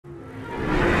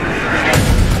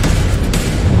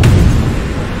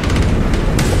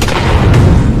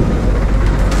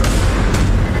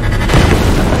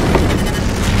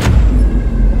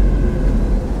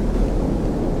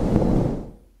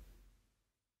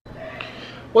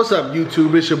What's up,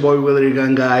 YouTube? It's your boy Willie the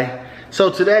Gun Guy.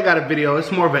 So today I got a video.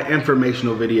 It's more of an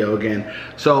informational video again.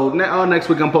 So next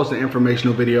week I'm posting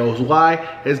informational videos.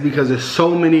 Why? It's because there's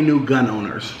so many new gun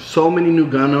owners.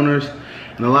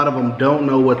 And a lot of them don't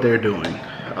know what they're doing.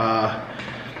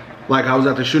 Like I was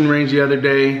at the shooting range the other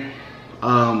day.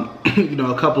 You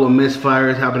know, a couple of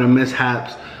misfires, happening,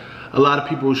 mishaps. A lot of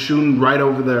people shooting right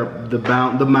over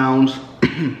the mounds.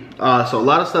 So a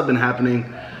lot of stuff been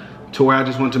happening to where I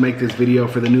just want to make this video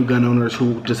for the new gun owners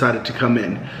who decided to come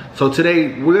in. So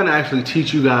today we're gonna actually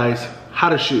teach you guys how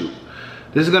to shoot.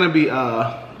 This is gonna be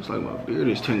it's like my beard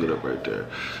is tangled up right there.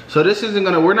 So this isn't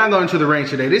gonna, we're not going to the range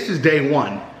today. This is day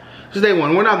one. This is day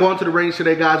one. We're not going to the range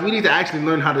today, guys. We need to actually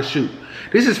learn how to shoot.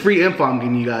 This is free info I'm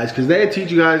giving you guys, because they teach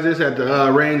you guys this at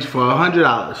the range for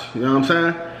 $100. You know what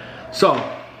I'm saying? So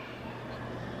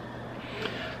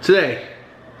today,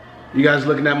 you guys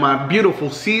looking at my beautiful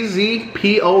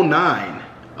CZP09.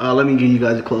 Let me give you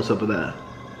guys a close-up of that.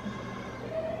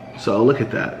 So look at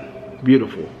that,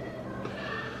 beautiful.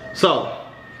 So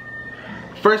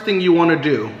first thing you want to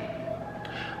do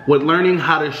with learning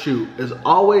how to shoot is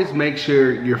always make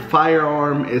sure your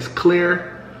firearm is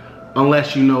clear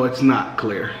unless you know it's not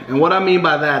clear. And what I mean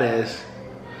by that is,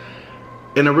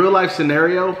 in a real life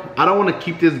scenario, I don't want to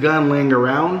keep this gun laying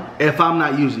around if I'm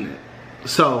not using it.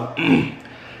 So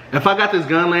if I got this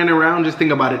gun laying around, just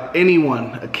think about it.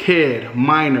 Anyone, a kid,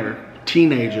 minor,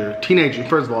 teenager,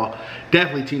 first of all,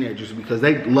 definitely teenagers, because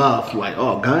they love, like,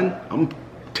 oh, gun? I'm gonna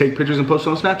take pictures and post it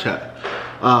on Snapchat.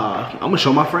 I'm gonna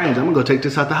show my friends. I'm gonna go take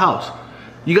this out the house.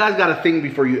 You guys gotta think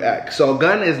before you act. So a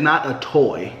gun is not a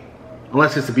toy,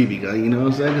 unless it's a BB gun, you know what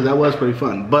I'm saying? Because that was pretty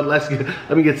fun. But let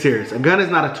me get serious. A gun is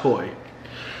not a toy.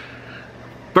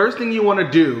 First thing you want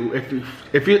to do,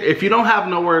 if you don't have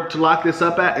nowhere to lock this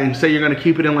up at, and say you're going to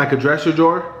keep it in like a dresser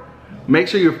drawer, make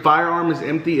sure your firearm is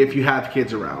empty if you have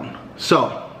kids around.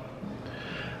 So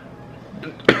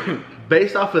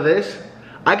based off of this,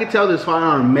 I can tell this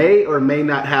firearm may or may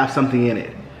not have something in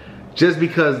it, just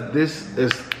because this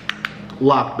is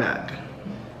locked back.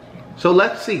 So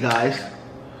let's see, guys.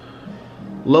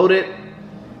 Load it.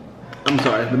 I'm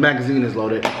sorry, the magazine is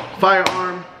loaded.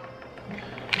 Firearm.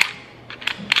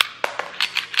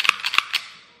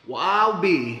 I'll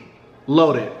be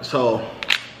loaded. So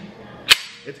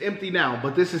it's empty now,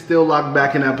 but this is still locked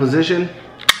back in that position.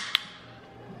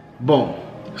 Boom.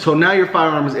 So now your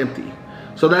firearm is empty.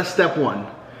 So that's step one.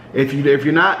 If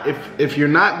you're not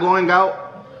going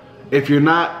out, if you're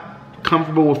not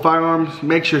comfortable with firearms,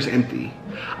 make sure it's empty.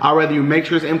 I'd rather you make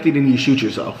sure it's empty than you shoot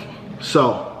yourself.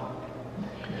 So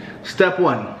step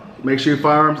one, make sure your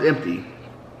firearm's empty.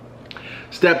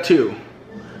 Step two,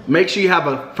 make sure you have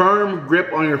a firm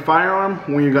grip on your firearm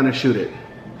when you're gonna shoot it.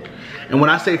 And when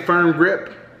I say firm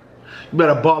grip, you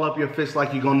better ball up your fist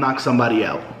like you're gonna knock somebody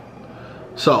out.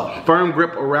 So, firm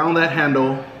grip around that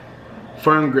handle,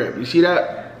 firm grip. You see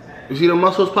that? You see the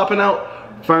muscles popping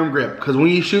out? Firm grip. Because when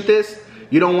you shoot this,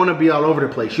 you don't wanna be all over the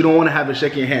place. You don't wanna have it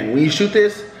shake your hand. When you shoot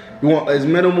this, you want as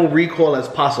minimal recoil as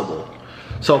possible.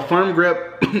 So firm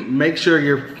grip, make sure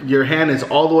your hand is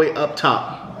all the way up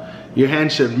top. Your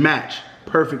hand should match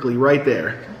perfectly right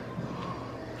there.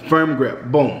 Firm grip,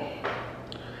 boom.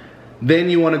 Then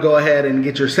you want to go ahead and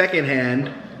get your second hand.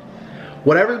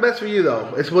 Whatever's best for you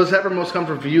though. It's whatever most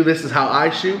comfortable for you. This is how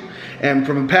I shoot. And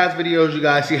from the past videos, you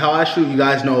guys see how I shoot, you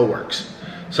guys know it works.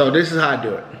 So this is how I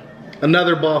do it.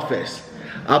 Another ball fist.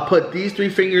 I'll put these three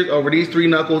fingers over these three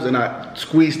knuckles and I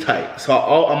squeeze tight. So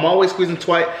I'm always squeezing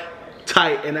tight,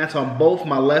 and that's on both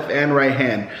my left and right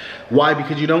hand. Why?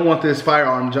 Because you don't want this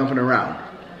firearm jumping around.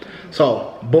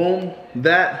 So, boom,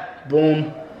 that,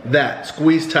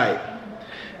 squeeze tight.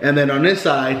 And then on this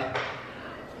side,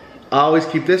 I always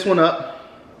keep this one up,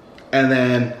 and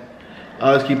then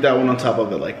I always keep that one on top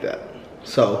of it like that.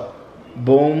 So,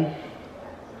 boom,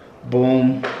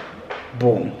 boom,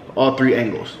 boom, all three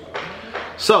angles.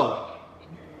 So,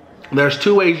 there's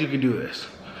two ways you can do this.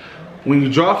 When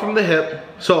you draw from the hip,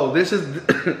 so this is,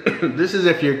 this is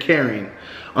if you're carrying.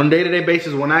 On a day-to-day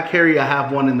basis, when I carry, I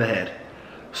have one in the head.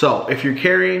 So if you're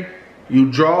carrying,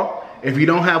 you draw. If you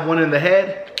don't have one in the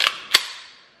head,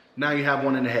 now you have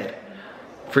one in the head.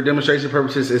 For demonstration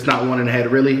purposes, it's not one in the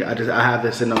head really. I have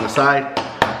this sitting on the side.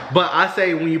 But I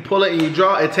say when you pull it and you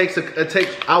draw, I would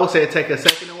say it takes a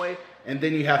second away, and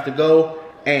then you have to go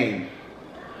aim.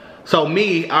 So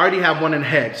me, I already have one in the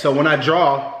head. So when I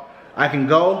draw, I can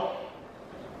go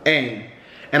aim.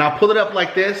 And I pull it up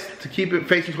like this to keep it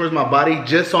facing towards my body,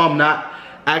 just so I'm not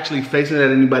actually facing it at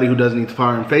anybody who doesn't need to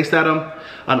fire and face at them.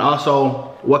 And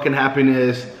also, what can happen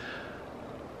is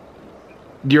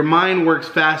your mind works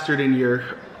faster than your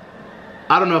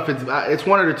I don't know if it's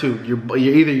one of the two.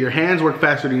 Either your hands work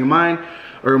faster than your mind,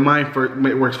 or your mind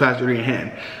works faster than your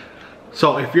hand.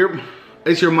 So if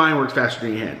it's your mind works faster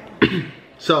than your hand.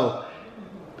 So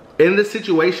in the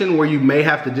situation where you may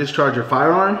have to discharge your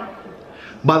firearm,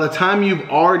 by the time you've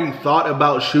already thought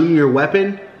about shooting your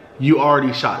weapon, you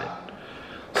already shot it.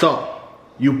 So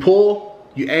you pull,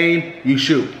 you aim, you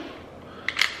shoot.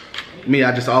 Me,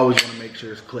 I just always want to make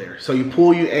sure it's clear. So you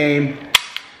pull, you aim,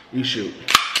 you shoot.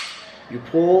 You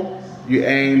pull, you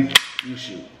aim, you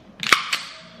shoot.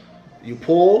 You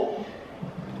pull,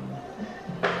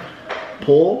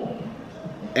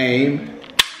 aim,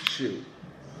 shoot.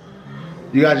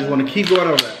 You guys just want to keep going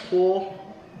over that. Pull,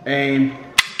 aim,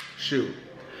 shoot.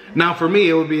 Now for me,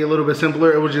 it would be a little bit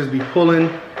simpler. It would just be pulling,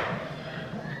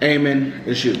 aiming,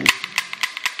 and shooting.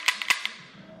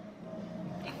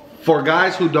 For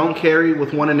guys who don't carry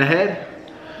with one in the head,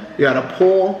 you gotta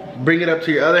pull, bring it up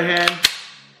to your other hand,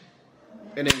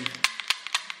 and then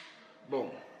boom.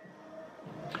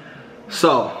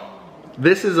 So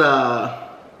this is a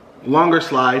longer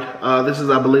slide. I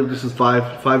believe this is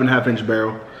 5.5 inch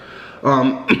barrel.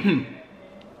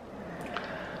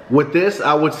 With this,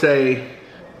 I would say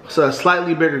it's a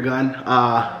slightly bigger gun.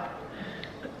 I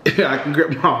can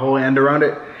grip my whole hand around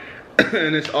it,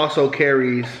 and this also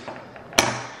carries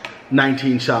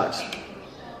 19 shots,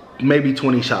 maybe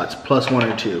 20 shots, plus 1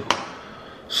 or 2.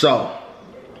 So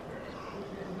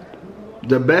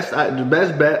the best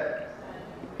bet,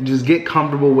 just get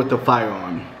comfortable with the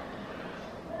firearm.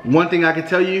 One thing I can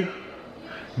tell you,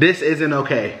 this isn't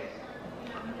okay.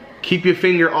 Keep your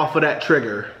finger off of that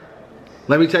trigger.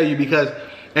 Let me tell you, because,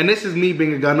 and this is me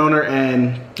being a gun owner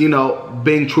and, you know,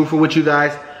 being truthful with you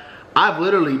guys. I've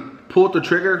literally pulled the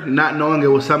trigger not knowing there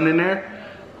was something in there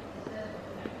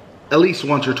at least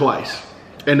once or twice,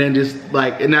 and then just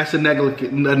like, and that's a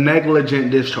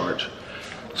negligent discharge.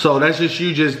 So that's just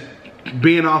you just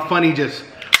being all funny, just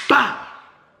bah.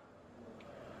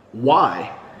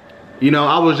 Why? You know,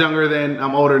 I was younger then,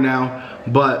 I'm older now,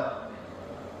 but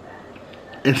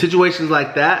in situations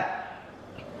like that,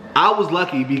 I was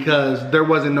lucky because there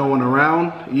wasn't no one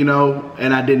around, you know,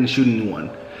 and I didn't shoot anyone.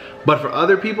 But for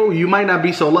other people, you might not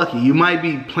be so lucky. You might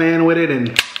be playing with it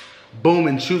and boom,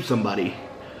 and shoot somebody.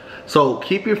 So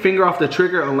keep your finger off the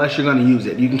trigger unless you're gonna use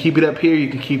it. You can keep it up here, you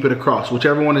can keep it across,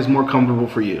 whichever one is more comfortable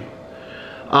for you.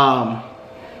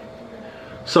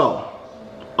 So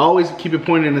always keep it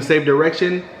pointed in the same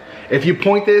direction. If you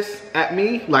point this at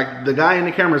me, like the guy in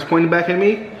the camera is pointing back at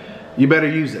me, you better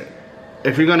use it.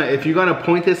 If you're gonna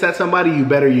point this at somebody, you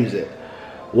better use it.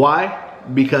 Why?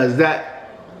 Because a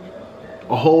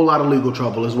whole lot of legal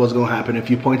trouble is what's gonna happen if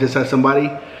you point this at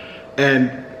somebody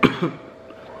and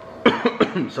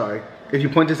sorry, if you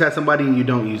point this at somebody and you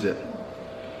don't use it.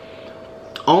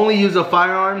 Only use a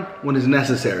firearm when it's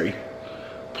necessary.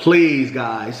 Please,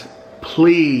 guys,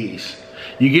 please.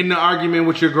 You get in an argument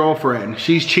with your girlfriend,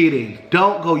 she's cheating.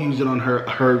 Don't go use it on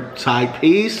her side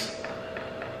piece.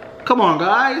 Come on,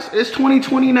 guys, it's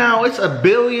 2020 now. It's 1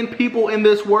 billion people in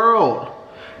this world.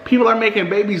 People are making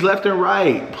babies left and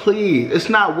right. Please, it's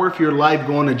not worth your life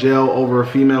going to jail over a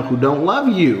female who don't love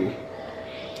you.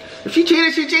 If she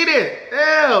cheated, she cheated.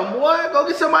 Damn, boy, go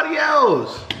get somebody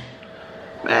else.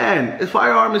 Man, this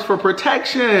firearm is for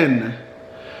protection.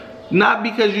 Not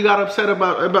because you got upset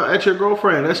at your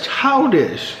girlfriend. That's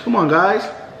childish. Come on, guys.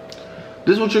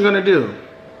 This is what you're gonna do.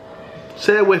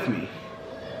 Say it with me.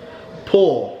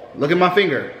 Pull. Look at my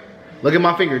finger. Look at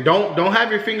my finger. Don't have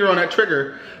your finger on that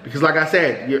trigger, because like I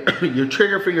said, your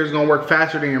trigger finger is gonna work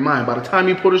faster than your mind. By the time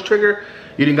you pull this trigger,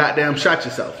 you done goddamn shot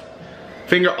yourself.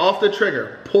 Finger off the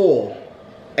trigger, pull,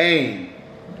 aim,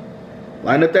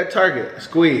 line up that target,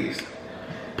 squeeze,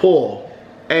 pull,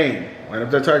 aim, line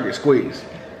up that target, squeeze.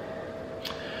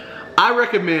 I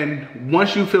recommend,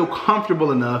 once you feel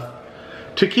comfortable enough,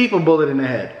 to keep a bullet in the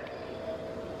head.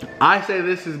 I say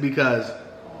this is because,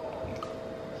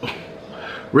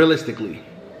 realistically,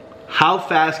 how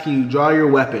fast can you draw your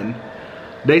weapon?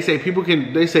 They say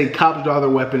cops draw their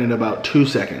weapon in about 2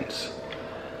 seconds.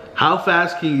 How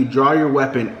fast can you draw your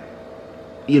weapon,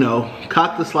 you know,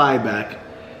 cock the slide back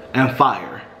and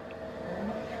fire?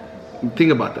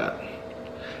 Think about that.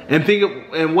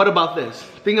 And what about this?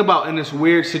 Think about in this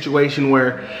weird situation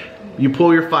where you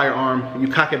pull your firearm, you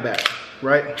cock it back,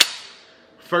 right?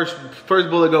 First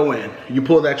bullet go in, you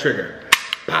pull that trigger,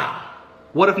 pow.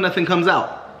 What if nothing comes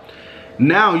out?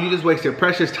 Now you just wasted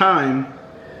precious time,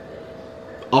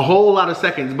 a whole lot of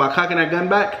seconds by cocking that gun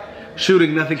back,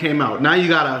 shooting, nothing came out. Now you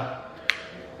gotta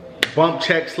bump,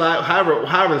 check, slide,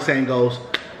 however the saying goes,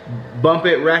 bump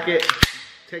it, rack it,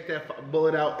 take that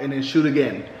bullet out, and then shoot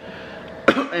again.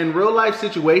 In real life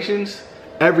situations,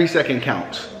 Every second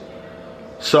counts.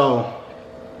 So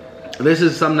this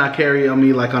is something I carry on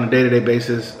me like on a day-to-day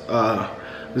basis.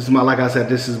 This is my, like I said,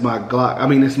 this is my Glock. I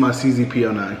mean, this is my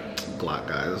CZP09. Glock,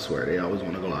 guys, I swear, they always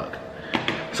want a Glock.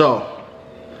 So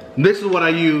this is what I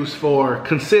use for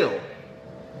conceal.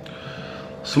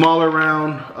 Smaller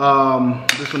round.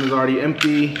 This one is already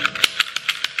empty.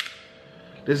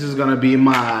 This is gonna be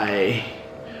my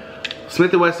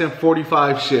Smith & Wesson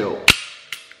 45 Shield.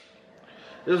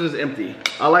 This is empty.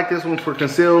 I like this one for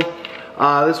conceal.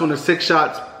 This one is 6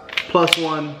 shots plus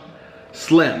 1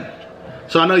 slim.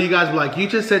 So I know you guys be like, you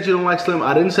just said you don't like slim.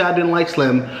 I didn't say I didn't like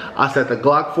slim. I said the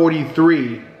Glock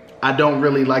 43, I don't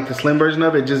really like the slim version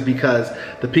of it just because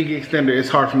the pinky extender is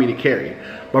hard for me to carry.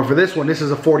 But for this one, this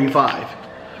is a 45.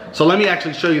 So let me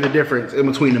actually show you the difference in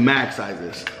between the mag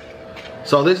sizes.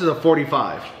 So this is a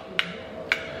 45.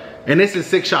 And this is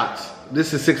 6 shots.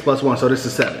 This is 6 plus 1, so this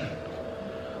is 7.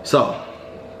 So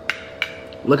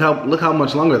look how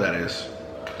much longer that is.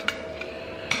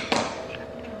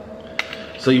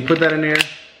 So you put that in there,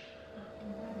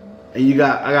 and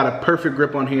I got a perfect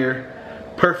grip on here,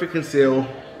 perfect conceal,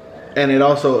 and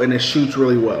it shoots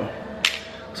really well.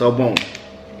 So boom.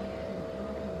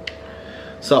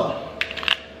 So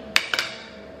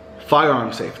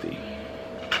firearm safety,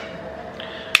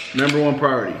 #1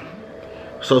 priority.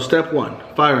 So step 1,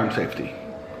 firearm safety.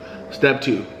 Step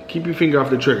 2, keep your finger off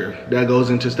the trigger. That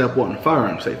goes into step 1,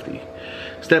 firearm safety.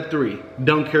 Step 3,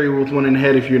 don't carry with one in the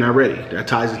head if you're not ready. That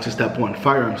ties into step 1,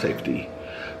 firearm safety.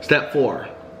 Step 4,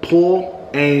 pull,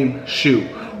 aim, shoot.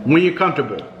 When you're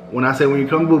comfortable. When I say when you're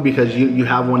comfortable, because you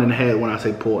have one in the head when I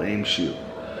say pull, aim, shoot.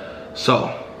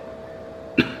 So,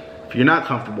 if you're not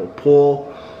comfortable,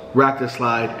 pull, rack the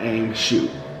slide, aim, shoot.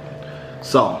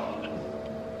 So,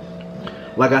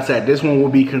 like I said, this one will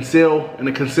be conceal. In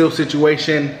a conceal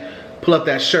situation, pull up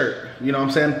that shirt. You know what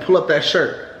I'm saying? Pull up that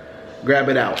shirt. Grab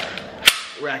it out.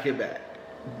 Rack it back.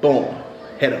 Boom.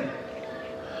 Hit him.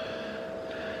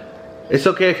 It's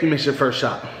okay if you miss your first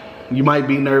shot. You might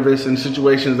be nervous in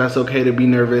situations. That's okay to be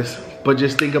nervous. But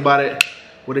just think about it.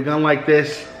 With a gun like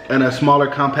this and a smaller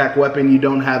compact weapon, you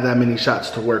don't have that many shots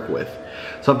to work with.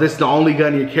 So if this is the only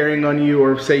gun you're carrying on you,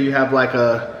 or say you have like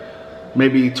a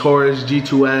maybe Taurus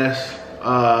G2S,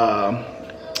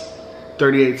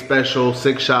 38 Special,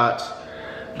 6 shots,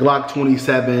 Glock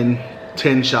 27,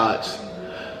 10 shots.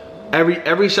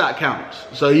 Every shot counts.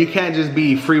 So you can't just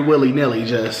be free willy-nilly,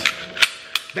 just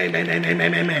bang, bang, bang, bang,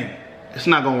 bang, bang, bang. It's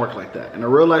not gonna work like that. In a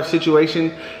real life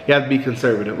situation, you have to be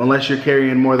conservative. Unless you're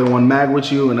carrying more than 1 mag with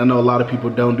you, and I know a lot of people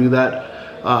don't do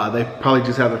that. They probably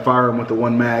just have the firearm with the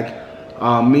 1 mag.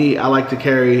 Me, I like to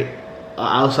carry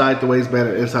outside the waistband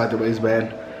or inside the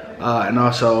waistband. And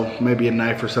also maybe a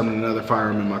knife or something, another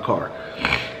firearm in my car.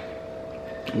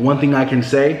 One thing I can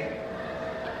say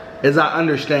is I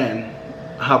understand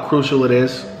how crucial it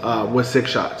is with 6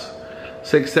 shots.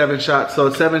 6, 7 shots. So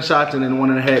 7 shots and then 1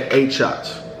 in the head, 8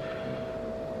 shots.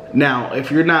 Now,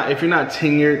 if you're not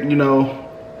tenured, you know,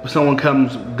 if someone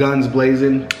comes guns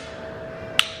blazing,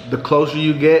 the closer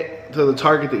you get to the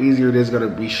target, the easier it is gonna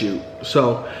be shoot.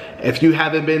 So if you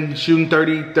haven't been shooting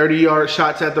 30-yard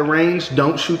shots at the range,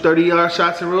 don't shoot 30-yard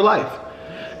shots in real life.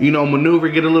 You know, maneuver,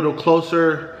 get a little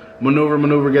closer,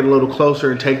 maneuver, get a little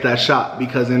closer and take that shot,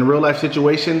 because in a real life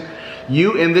situation,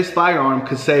 you and this firearm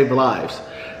could save lives.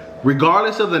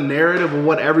 Regardless of the narrative of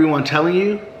what everyone's telling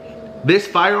you, this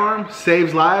firearm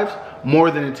saves lives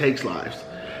more than it takes lives.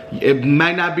 It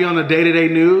might not be on the day-to-day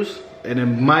news, and it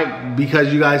might,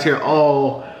 because you guys hear,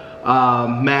 oh,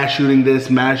 mass shooting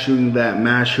this, mass shooting that,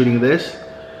 mass shooting this.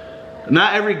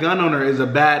 Not every gun owner is a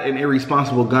bad and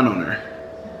irresponsible gun owner.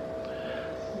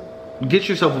 Get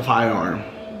yourself a firearm.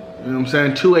 You know what I'm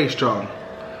saying? 2A strong.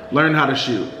 Learn how to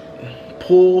shoot.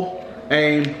 Pull,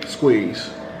 aim, squeeze.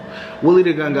 Willie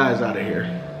the Gun Guy's out of here.